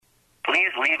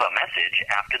Please leave a message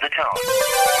after the tone.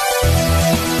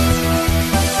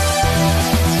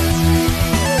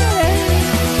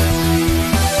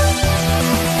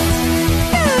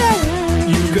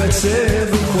 You've got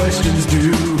 7 questions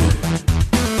due.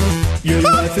 Your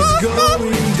life is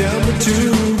going down the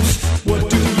tubes. What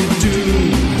do you do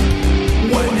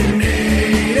when you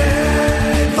need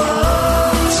advice?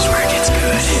 I swear it gets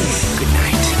good. Good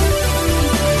night.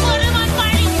 What am I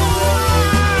fighting for?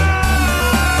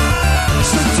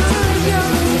 So turn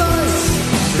down the lights,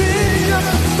 pick up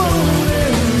the phone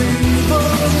and leave a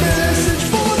message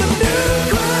for the new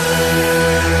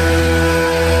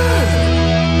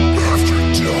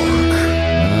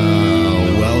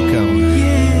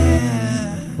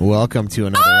Welcome to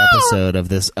another episode of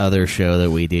this other show that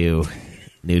we do,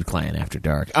 Nude Clan After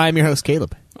Dark. I'm your host,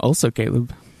 Caleb. Also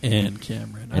Caleb. And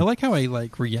Cameron. I like how I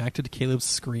reacted to Caleb's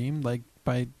scream by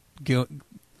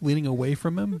leaning away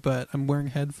from him, but I'm wearing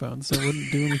headphones, so it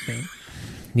wouldn't do anything.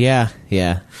 Yeah.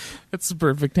 It's the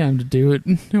perfect time to do it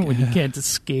when you can't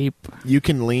escape. You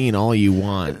can lean all you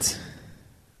want,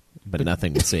 but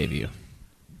nothing will save you.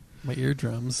 My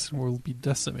eardrums will be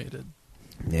decimated.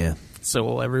 Yeah. So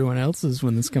will everyone else's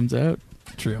when this comes out.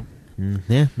 True.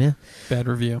 Yeah. Bad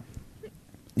review.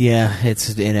 Yeah, it's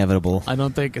inevitable. I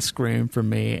don't think a scream from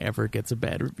me ever gets a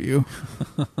bad review.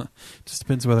 Just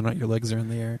depends whether or not your legs are in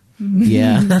the air.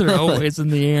 Yeah. They're always in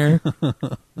the air.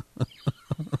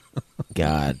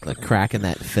 God, like cracking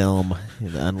that film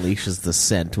unleashes the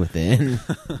scent within.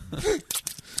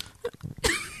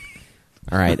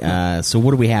 All right, so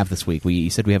what do we have this week? You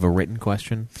said we have a written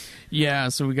question? Yeah,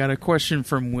 so we got a question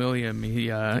from William.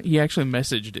 He actually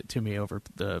messaged it to me over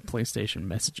the PlayStation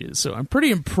messages, so I'm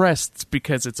pretty impressed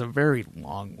because it's a very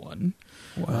long one.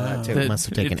 Wow. It must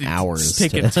have taken hours. It's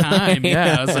taken time,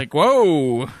 yeah. I was like,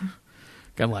 whoa.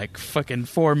 Got fucking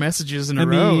 4 messages in a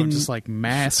row, just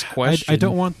mass questions. I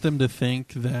don't want them to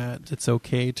think that it's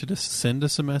okay to just send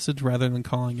us a message rather than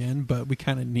calling in, but we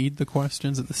kind of need the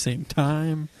questions at the same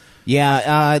time.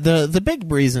 Yeah, the big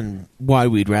reason why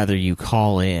we'd rather you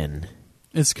call in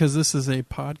is because this is a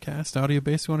podcast,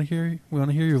 audio-based. We want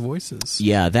to hear your voices.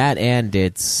 Yeah, that, and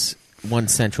it's one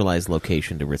centralized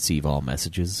location to receive all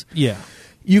messages. Yeah.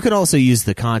 You can also use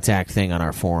the contact thing on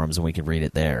our forums, and we can read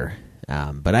it there.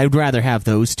 But I'd rather have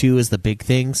those two as the big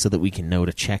thing so that we can know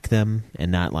to check them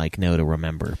and not know to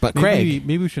remember. But Craig,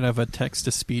 maybe we should have a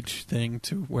text-to-speech thing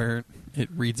to where it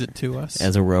reads it to us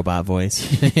as a robot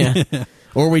voice. Yeah.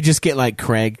 Or we just get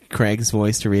Craig's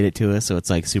voice to read it to us, so it's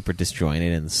super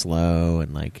disjointed and slow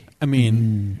and I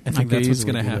think that's what's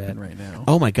going to happen right now.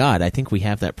 Oh my God, I think we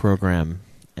have that program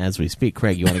as we speak.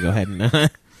 Craig, you want to go ahead and go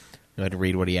ahead and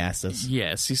read what he asked us?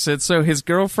 Yes, he said, so his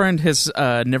girlfriend has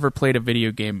never played a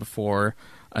video game before,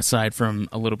 aside from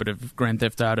a little bit of Grand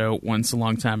Theft Auto once a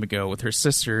long time ago with her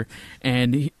sister,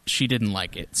 and she didn't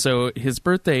like it. So his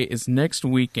birthday is next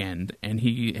weekend, and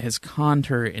he has conned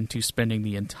her into spending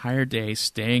the entire day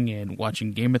staying in,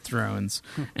 watching Game of Thrones,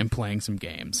 and playing some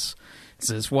games. He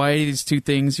says, why these 2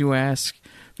 things, you ask?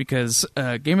 Because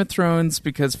Game of Thrones,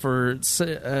 because for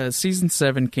Season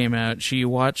 7 came out, she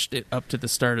watched it up to the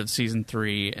start of Season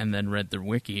 3 and then read the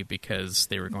wiki because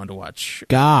they were going to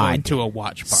going to a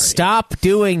watch party. Stop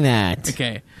doing that.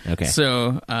 Okay.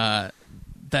 So and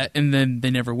then they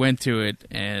never went to it,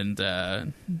 and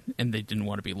they didn't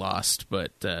want to be lost.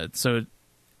 But so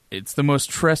it's the most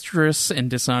treacherous and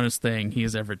dishonest thing he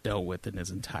has ever dealt with in his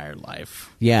entire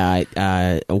life.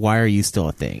 Yeah, why are you still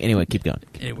a thing? Anyway, keep going.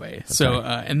 Anyway,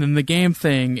 and then the game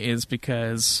thing is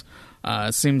because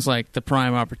it seems like the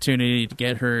prime opportunity to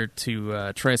get her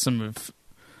to try something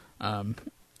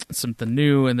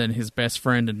new, and then his best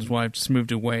friend and his wife just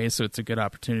moved away, so it's a good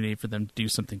opportunity for them to do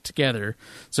something together.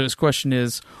 So his question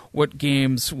is, what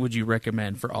games would you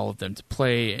recommend for all of them to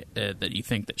play that you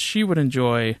think that she would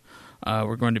enjoy?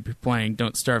 We're going to be playing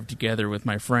Don't Starve Together with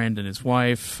my friend and his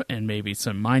wife, and maybe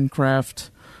some Minecraft.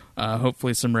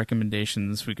 Hopefully some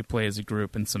recommendations we could play as a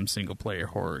group, and some single-player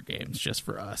horror games just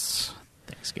for us.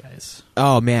 Thanks, guys.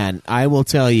 Oh, man. I will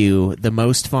tell you, the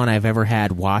most fun I've ever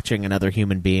had watching another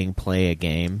human being play a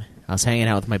game. I was hanging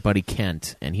out with my buddy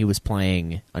Kent, and he was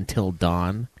playing Until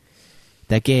Dawn.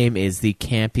 That game is the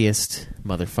campiest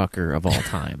motherfucker of all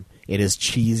time. It is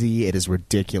cheesy. It is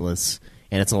ridiculous.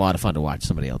 And it's a lot of fun to watch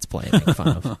somebody else play and make fun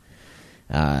of.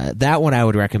 That one I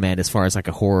would recommend as far as a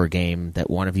horror game that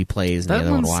one of you plays and the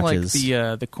other one watches. That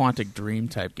one's like the Quantic Dream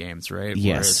type games, right?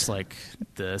 Yes. Where it's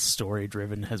the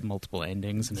story-driven, has multiple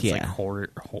endings, and it's horror,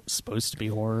 supposed to be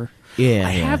horror. Yeah,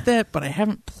 I have that, but I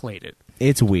haven't played it.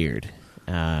 It's weird.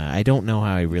 I don't know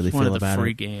how I really One feel of the about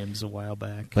free it, games a while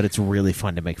back. but it's really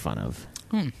fun to make fun of.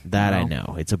 That I Well.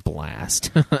 know. It's a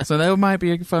blast. So that might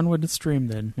be a fun one to stream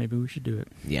then. Maybe we should do it.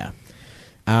 Yeah.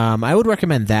 I would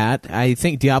recommend that. I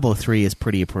think Diablo 3 is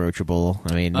pretty approachable.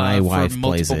 I mean, my wife for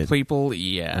plays multiple it. people,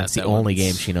 yeah. That's the that only one's-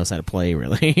 game she knows how to play,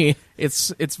 really.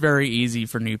 It's very easy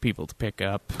for new people to pick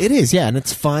up. It is, yeah, and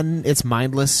it's fun. It's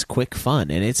mindless, quick fun,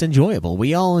 and it's enjoyable.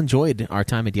 We all enjoyed our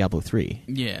time at Diablo 3,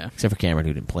 Yeah. except for Cameron,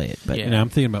 who didn't play it. But Yeah. You know, I'm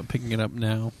thinking about picking it up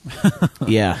now.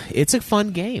 yeah, it's a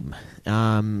fun game.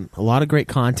 A lot of great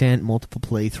content, multiple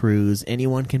playthroughs.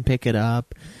 Anyone can pick it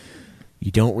up. You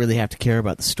don't really have to care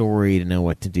about the story to know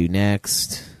what to do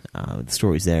next. The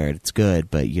story's there; it's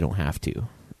good, but you don't have to.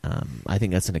 I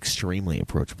think that's an extremely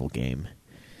approachable game,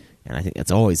 and I think that's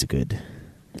always a good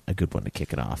one to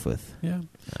kick it off with. Yeah.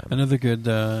 Another good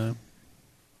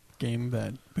game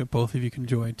that both of you can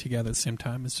enjoy together at the same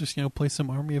time is just, play some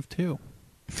Army of Two.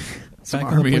 Some Back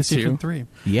on the Army of PlayStation Two. 3.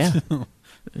 Yeah,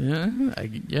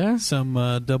 Yeah. Some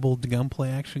double gunplay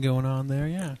action going on there,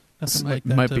 yeah. Nothing like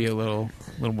that. Might be a little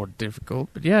more difficult,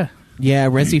 but yeah. yeah.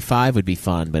 Resi 5 would be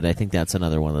fun, but I think that's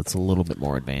another one that's a little bit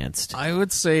more advanced. I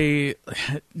would say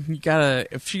you gotta,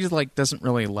 if she doesn't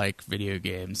really like video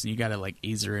games, you gotta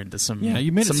ease her into some. Yeah,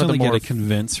 you made it some so of the you more got to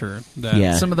convince her that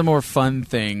Yeah. some of the more fun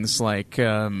things like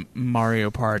Mario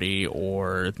Party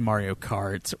or Mario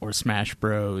Kart or Smash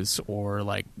Bros or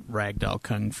like Ragdoll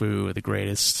Kung Fu, the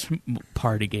greatest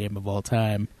party game of all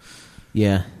time.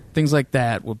 Yeah, Things like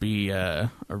that would be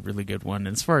a really good one.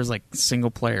 And as far as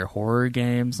single player horror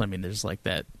games, I mean, there's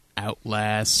that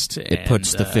Outlast. it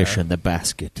puts the fish in the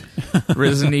basket.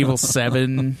 Resident Evil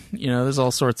 7. There's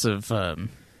all sorts of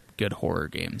good horror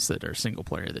games that are single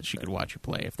player that you could watch you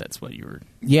play if that's what you were.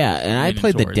 Yeah, and I leaning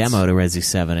played the towards. demo to Resi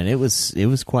 7, and it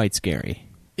was quite scary.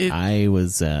 I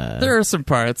was. There are some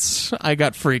parts I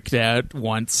got freaked out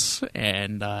once,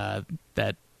 and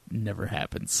that never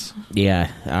happens.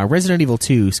 Yeah, Resident Evil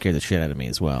 2 scared the shit out of me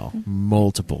as well,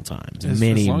 multiple times, as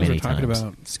many long as many we're talking times.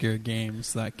 about scary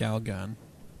games, that gal gun.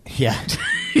 Yeah,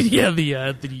 Yeah,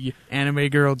 the anime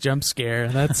girl jump scare.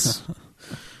 That's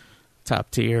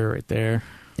top tier right there.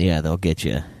 yeah, they'll get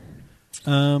you.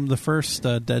 The first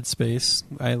Dead Space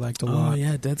I liked a lot. Oh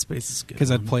yeah, Dead Space is good. Because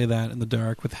I'd play that in the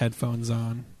dark with headphones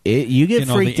on. You get Getting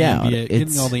all the freaked out.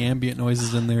 getting all the ambient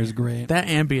noises in there is great. That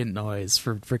ambient noise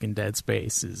for freaking Dead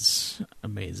Space is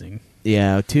amazing.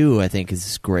 Yeah, 2 I think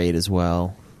is great as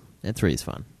well, and 3 is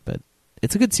fun, but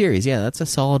it's a good series. Yeah, that's a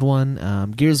solid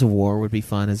one. Gears of War would be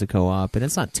fun as a co-op, and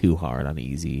it's not too hard on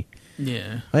easy.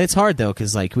 Yeah. But it's hard though,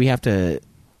 because we have to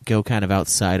go kind of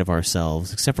outside of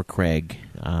ourselves, except for Craig,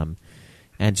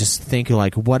 and just think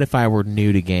what if I were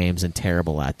new to games and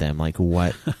terrible at them?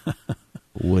 What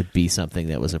would be something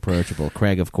that was approachable?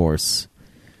 Craig, of course,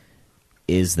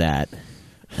 is that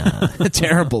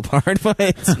terrible part,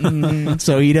 but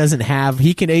so he doesn't have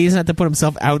he doesn't have to put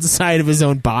himself outside of his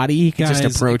own body. He can just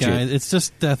approach it. It's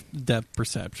just depth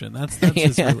perception. That's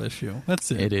his real issue. That's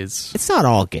it. It is. It's not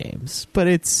all games, but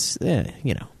it's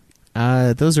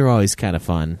those are always kind of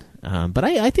fun. But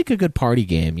I think a good party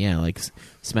game,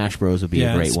 Smash Bros would be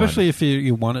a great especially one. if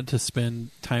you wanted to spend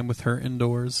time with her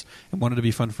indoors and wanted to be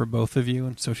fun for both of you,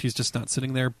 and so she's just not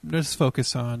sitting there. Just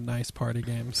focus on nice party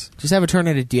games. Just have her turn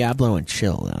into Diablo and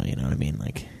chill, though, you know what I mean?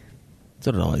 That's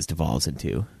what it always devolves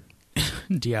into.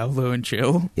 Diablo and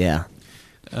chill. Yeah.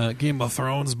 Game of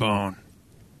Thrones bone.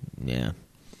 Yeah.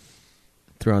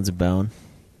 Thrones a bone.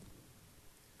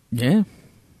 Yeah.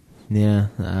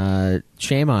 Yeah.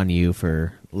 Shame on you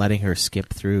for letting her skip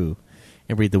through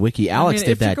and read the wiki. Alex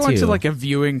did that, If you're too. going to a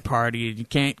viewing party and you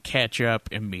can't catch up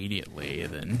immediately,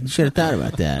 then Should have thought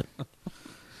about that.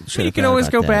 you can always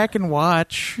go back and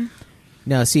watch.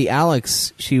 No, see,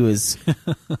 Alex, she was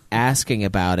asking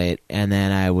about it, and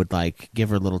then I would give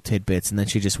her little tidbits, and then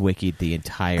she just wikied the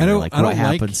entire. What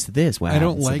happens to this? What I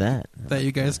don't happens like to that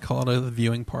you guys call it a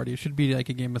viewing party. It should be like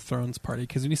a Game of Thrones party.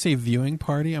 Because when you say viewing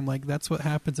party, I'm like, that's what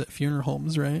happens at funeral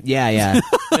homes, right? Yeah.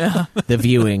 The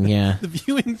viewing, yeah. The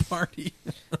viewing party.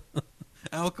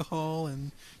 Alcohol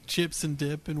and chips and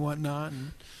dip and whatnot,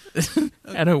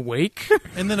 At a wake?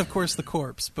 and then of course the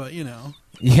corpse. But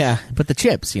Yeah, but the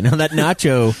chips, that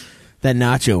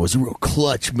nacho was a real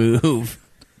clutch move.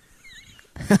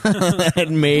 That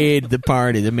made the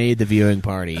party, that made the viewing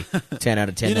party 10 out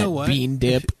of 10. you know that what? bean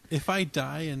dip. If I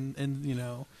die and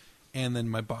then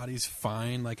my body's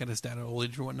fine, like at a stat of old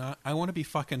age or whatnot, I want to be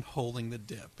fucking holding the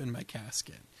dip in my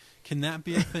casket. Can that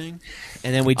be a thing?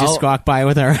 And then we just squawk by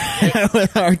with our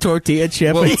with our tortilla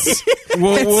chip. We'll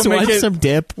and make swipe it some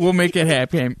dip. We'll make it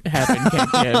happen, Camp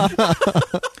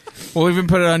Kev. We'll even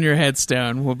put it on your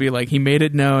headstone. We'll be like, he made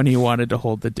it known he wanted to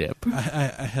hold the dip.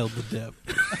 I held the dip.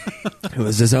 It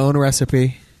was his own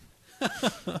recipe.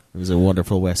 It was a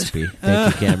wonderful recipe.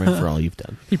 Thank you, Cameron, for all you've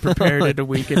done. He prepared it a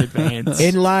week in advance.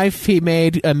 In life, he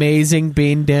made amazing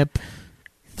bean dip,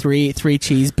 three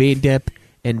cheese bean dip.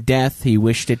 In death, he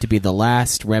wished it to be the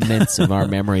last remnants of our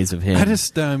memories of him. I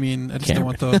just don't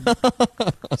want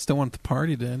the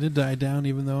party to die down,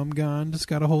 even though I'm gone. Just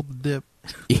gotta hold the dip.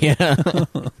 Yeah.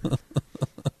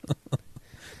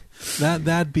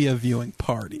 That'd be a viewing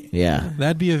party. Yeah.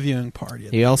 That'd be a viewing party.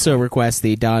 He also requests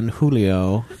the Don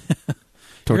Julio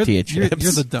tortilla chips.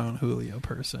 You're the Don Julio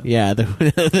person. Yeah,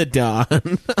 the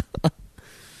Don.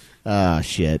 Oh,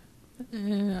 shit.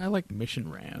 I like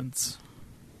Mission rounds.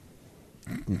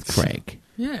 Craig.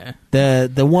 Yeah.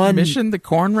 The one... Mission, the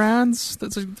corn rounds?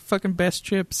 Those are the fucking best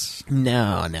chips.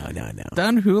 No.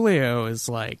 Don Julio is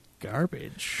like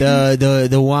garbage. The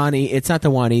it's not the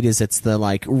Juanitas, it's the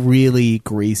like really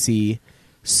greasy,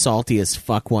 salty as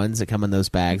fuck ones that come in those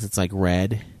bags. It's like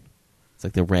red. It's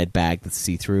like the red bag that's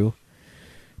see-through.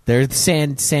 They're the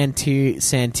Santitas,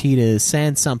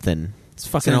 San something. It's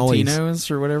fucking always... Santinos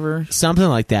or whatever? Something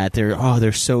like that.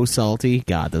 They're so salty.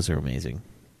 God, those are amazing.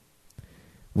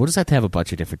 We'll just have to have a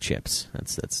bunch of different chips.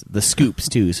 That's the scoops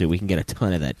too, so we can get a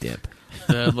ton of that dip.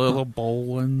 The little bowl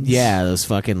ones. Yeah, those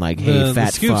fucking like, hey, fat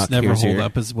the scoops fuck. never here's hold your...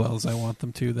 up as well as I want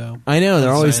them to, though. I know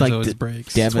they're always like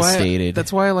breaks. devastated.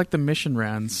 That's why I like the Mission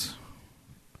rounds.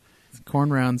 The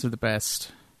corn rounds are the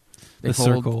best. They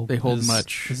hold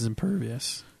much. This is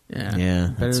impervious. Yeah,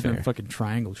 better that's than fair. fucking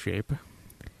triangle shape.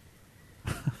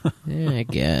 Yeah, I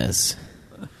guess.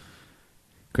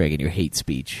 Greg, in your hate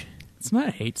speech. It's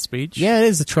not hate speech. Yeah, it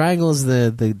is. The triangle is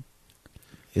the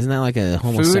isn't that like a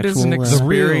homosexual? Food is an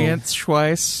experience,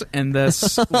 Schweiss, and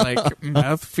this like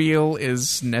mouthfeel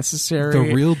is necessary.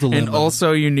 The real dilemma. And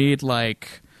also you need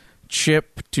like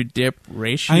chip to dip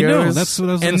ratios. I know, that's what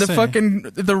I was and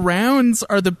gonna say. The rounds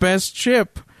are the best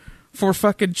chip for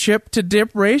fucking chip to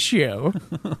dip ratio.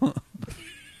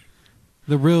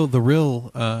 The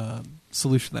real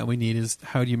solution that we need is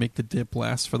how do you make the dip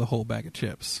last for the whole bag of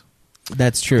chips?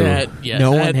 That's true.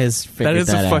 No one has figured that is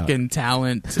that a out. fucking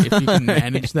talent if you can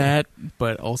manage that,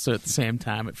 but also at the same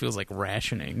time it feels like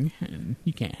rationing, and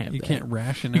you can't have that. You can't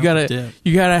ration. You out gotta the dip.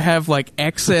 you gotta have like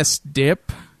excess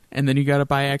dip, and then you gotta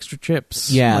buy extra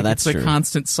chips. Yeah, Like, that's it's true. a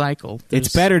constant cycle.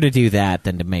 It's better to do that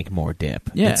than to make more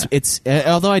dip. Yeah. It's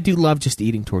although I do love just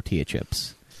eating tortilla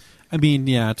chips. I mean,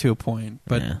 yeah, to a point,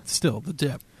 but Yeah. still, the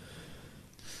dip.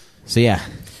 So yeah,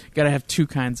 You gotta have two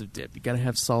kinds of dip. You gotta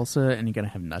have salsa, and you gotta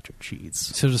have nacho cheese.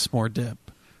 So just more dip.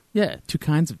 Yeah, two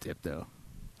kinds of dip though.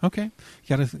 Okay,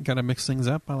 gotta mix things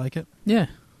up. I like it. Yeah.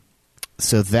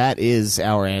 so that is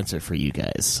our answer for you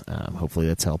guys. Hopefully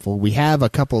that's helpful. We have a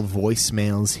couple of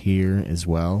voicemails here as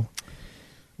well.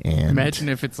 And Imagine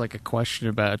if it's like a question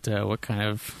about what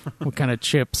kind of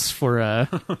chips for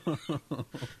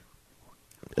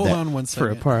Hold on one for a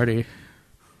second. party.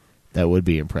 that would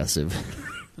be impressive.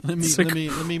 Let me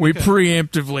We make a,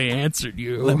 preemptively answered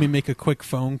you. let me make a quick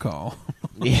phone call.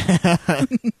 Yeah.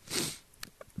 Let's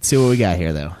see what we got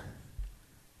here, though.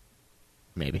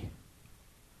 Maybe.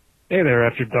 Hey there,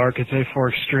 After Dark. It's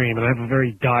AForExtreme, and I have a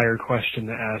very dire question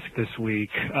to ask this week.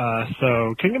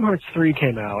 So, Kingdom Hearts 3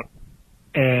 came out,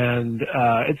 and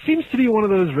it seems to be one of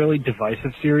those really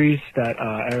divisive series that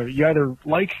you either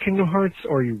like Kingdom Hearts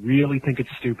or you really think it's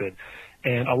stupid.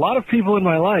 And a lot of people in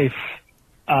my life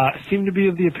seem to be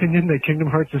of the opinion that Kingdom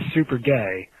Hearts is super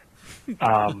gay.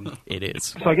 It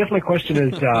is. So I guess my question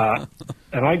is,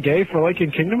 am I gay for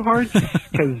liking Kingdom Hearts?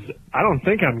 Because I don't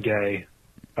think I'm gay,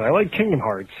 but I like Kingdom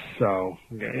Hearts, so,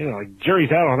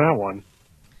 jury's out on that one.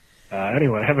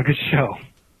 Anyway, have a good show.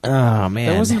 Oh,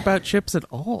 man. That wasn't about chips at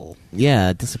all.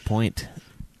 Yeah, disappoint.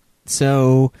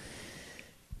 So,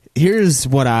 here's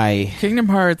what Kingdom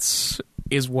Hearts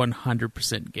is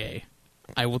 100% gay.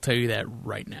 I will tell you that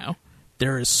right now.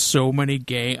 There is so many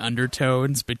gay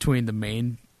undertones between the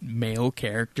main male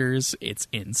characters. It's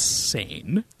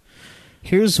insane.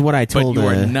 Here's what I told But you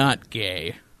are not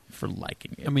gay for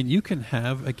liking it. I mean, you can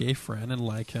have a gay friend and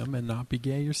like him and not be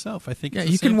gay yourself. I think. Yeah, it's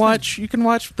the you same can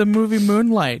watch the movie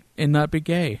Moonlight and not be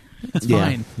gay. It's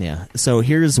fine. Yeah. So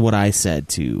here's what I said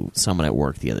to someone at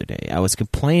work the other day. I was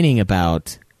complaining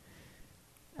about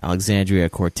Alexandria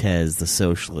Cortez, the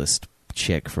socialist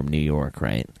chick from New York,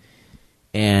 right?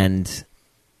 And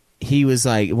he was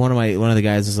like, one of the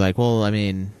guys was like, well, I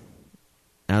mean,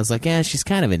 I was like, yeah, she's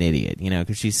kind of an idiot,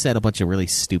 because she said a bunch of really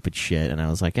stupid shit, and I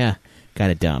was like, kind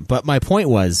of dumb. But my point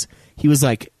was, he was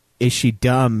like, is she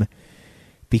dumb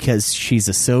because she's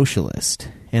a socialist?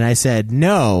 And I said,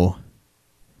 no,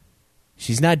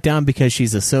 She's not dumb because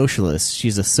she's a socialist.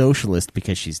 She's a socialist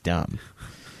because she's dumb.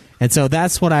 And so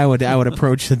that's what I would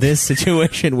approach this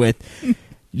situation with.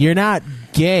 You're not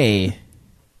gay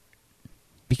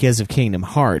because of Kingdom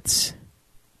Hearts.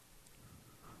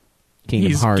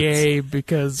 He's gay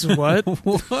because what?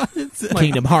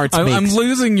 Kingdom Hearts. I'm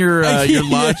losing your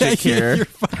logic here.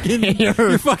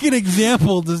 Your fucking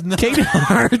example does not. Kingdom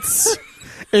Hearts.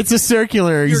 It's a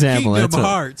circular example. Kingdom That's what-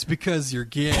 Hearts because you're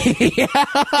gay.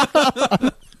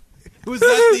 Was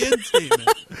that the end statement?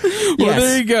 Well, Yes.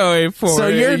 there you go, A4. So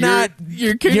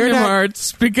you're Kingdom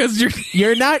Hearts because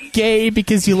You're not gay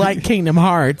because you like Kingdom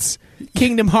Hearts.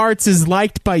 Kingdom Hearts is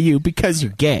liked by you because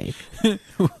you're gay.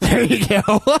 There you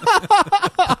go.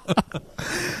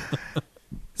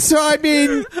 So, I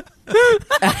mean,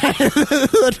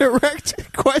 the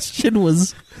direct question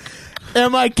was,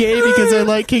 am I gay because I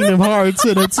like Kingdom Hearts?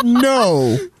 And it's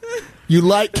no. You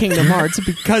like Kingdom Hearts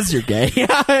because you're gay.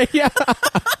 Yeah.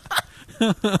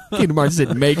 Kingdom Hearts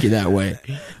didn't make you that way.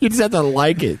 You just have to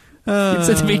like it. You just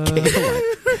have to be gay.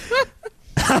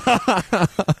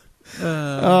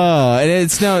 And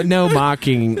it's no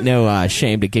mocking, no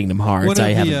shame to Kingdom Hearts.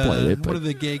 I haven't played it. But. One of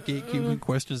the gay gatekeeping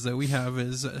questions that we have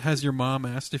is, has your mom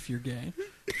asked if you're gay?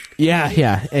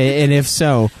 Yeah. And if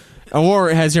so, or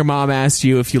has your mom asked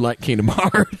you if you like Kingdom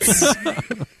Hearts?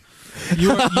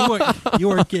 You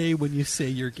are gay when you say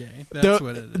you're gay. That's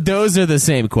what it is. Those are the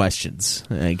same questions,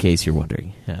 in case you're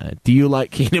wondering. Do you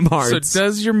like Kingdom Hearts? So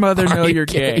does your mother know you're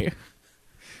gay?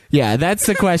 Yeah, that's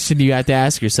the question you have to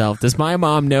ask yourself. Does my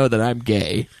mom know that I'm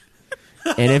gay?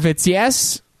 And if it's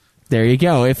yes, there you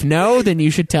go. If no, then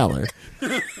you should tell her.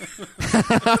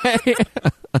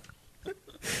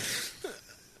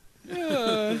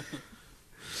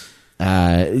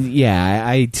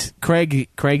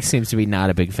 Craig seems to be not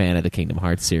a big fan of the Kingdom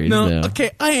Hearts series. No, though.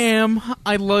 okay, I am.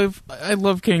 I love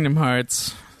Kingdom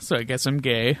Hearts, so I guess I'm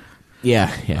gay.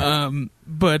 Yeah.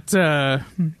 But yeah,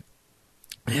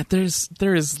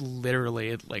 there is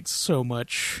literally like so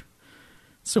much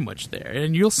there,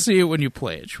 and you'll see it when you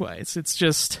play it twice. It's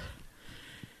just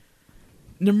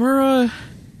Nomura.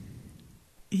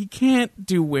 He can't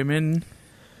do women,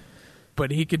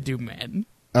 but he could do men.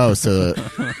 Oh, so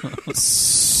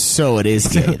it is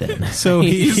gay then. So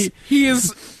he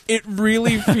is. It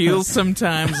really feels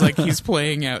sometimes like he's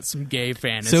playing out some gay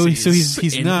fantasies. So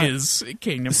he's in not his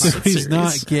Kingdom So Hearts he's series.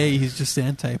 not gay. He's just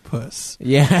anti-puss.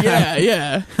 Yeah.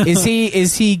 Yeah.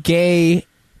 Is he gay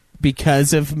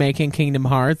because of making Kingdom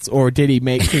Hearts, or did he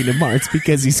make Kingdom Hearts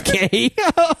because he's gay?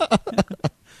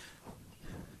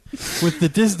 With the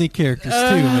Disney characters too,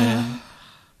 man.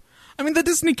 I mean, the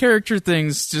Disney character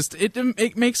things just it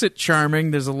makes it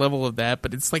charming. There's a level of that,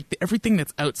 but it's like everything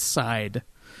that's outside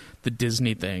the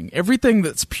Disney thing, everything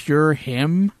that's pure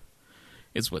him,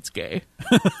 is what's gay.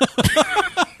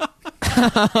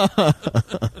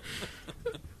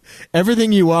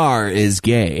 Everything you are is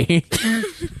gay.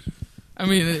 I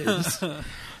mean,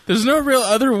 there's no real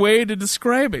other way to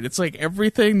describe it. It's like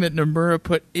everything that Nomura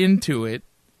put into it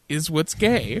is what's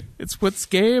gay. It's what's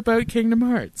gay about Kingdom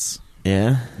Hearts.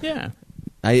 Yeah. Yeah.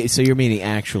 So you're meaning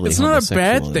actually It's not a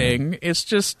bad homosexual, thing. It's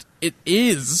just, it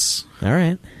is. All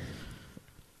right.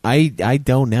 I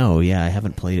don't know. Yeah, I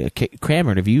haven't played it.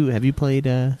 Cameron, have you played?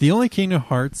 The only Kingdom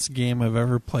Hearts game I've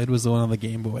ever played was the one on the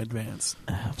Game Boy Advance.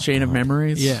 Chain of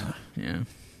Memories? Yeah. Yeah.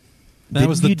 That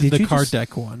was the did you card just-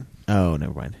 deck one. Oh,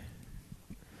 never mind.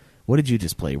 What did you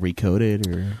just play? Recoded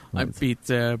or I beat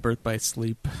Birth by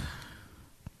Sleep.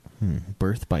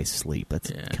 Birth by Sleep?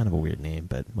 That's Yeah. kind of a weird name,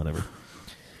 but whatever.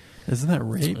 Isn't that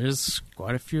rape? There's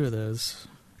quite a few of those.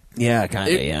 Yeah,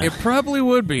 kind of. Yeah. It probably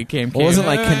would be. It wasn't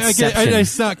like Conception.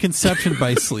 It's not Conception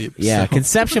by Sleep. Yeah, so.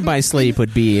 Conception by Sleep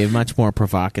would be a much more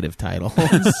provocative title.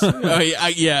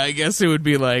 I guess it would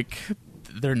be like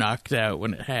they're knocked out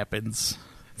when it happens.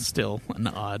 It's still an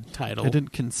odd title. I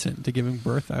didn't consent to giving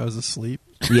birth. I was asleep.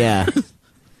 Yeah.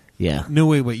 Yeah. No,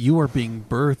 wait. You are being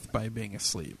birthed by being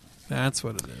asleep. That's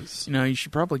what it is. You know, you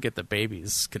should probably get the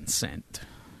baby's consent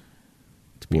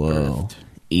to be Whoa. birthed.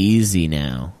 Easy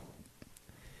now.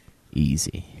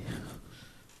 Easy.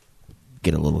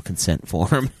 Get a little consent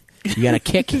form. You got to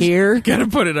kick here. Gotta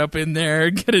put it up in there.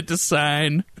 Get it to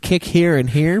sign. Kick here and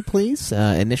here, please.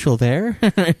 Initial there.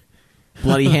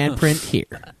 Bloody handprint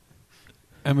here.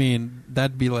 I mean,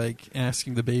 that'd be like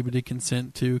asking the baby to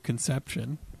consent to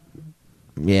conception.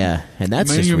 Yeah, and that's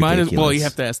I mean, just you might as ridiculous. well. You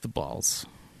have to ask the balls.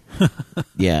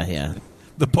 Yeah.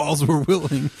 The balls were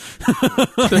willing.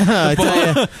 I'll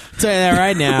tell you that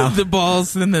right now. The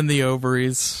balls and then the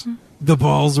ovaries. The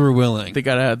balls were willing.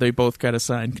 They both gotta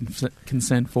sign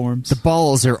consent forms. The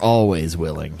balls are always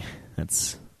willing.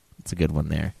 That's a good one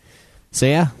there. So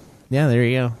yeah, there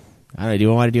you go. I don't know. Do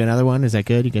you want to do another one? Is that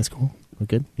good? You guys cool? We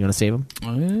good? You want to save them?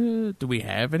 Do we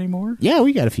have any more? Yeah,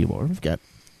 we got a few more. We've got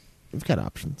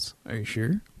options. Are you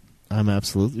sure? I'm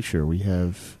absolutely sure we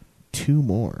have 2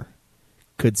 more.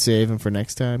 Could save them for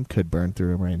next time. Could burn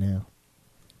through them right now.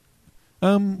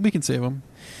 We can save them.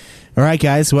 All right,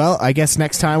 guys. Well, I guess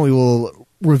next time we will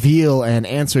reveal and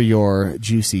answer your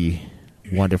juicy,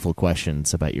 wonderful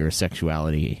questions about your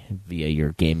sexuality via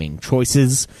your gaming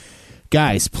choices.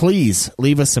 Guys, please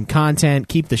leave us some content.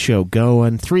 Keep the show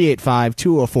going.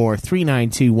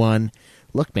 385-204-3921.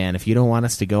 Look, man, if you don't want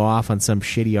us to go off on some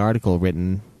shitty article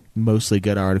written, mostly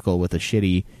good article with a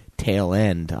shitty tail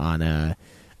end on a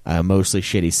mostly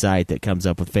shitty site that comes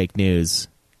up with fake news,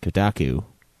 Kotaku,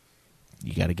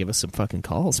 you got to give us some fucking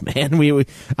calls, man. We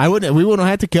wouldn't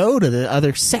have to go to the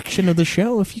other section of the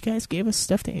show if you guys gave us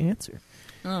stuff to answer.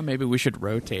 Maybe we should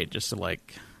rotate just to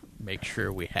make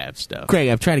sure we have stuff. Craig,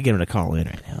 I'm trying to get him to call in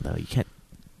right now, though. You can't.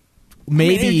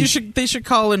 Maybe they should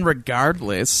call in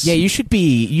regardless. Yeah, you should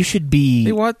be.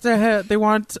 They want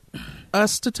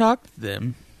us to talk to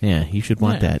them. Yeah, you should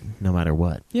want that no matter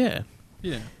what. Yeah.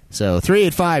 So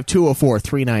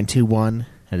 385-204-3921.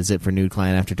 That is it for Nude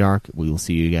Client After Dark. We will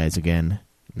see you guys again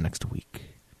next week.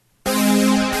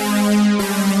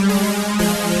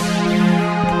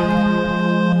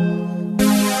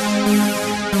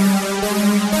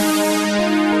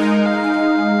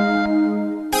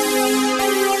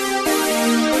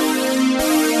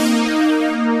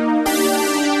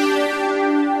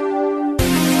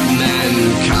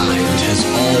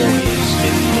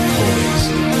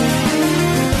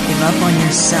 Give up on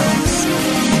yourselves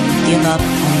and give up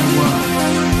on the world.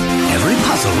 Every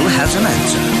puzzle has an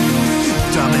answer. You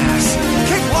dumbass.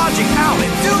 Kick logic out and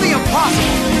do the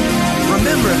impossible.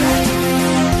 Remember that.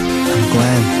 I'm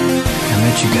glad I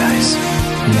met you guys.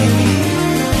 You made me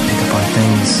pick up on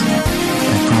things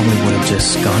I probably would have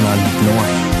just gone on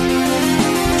ignoring.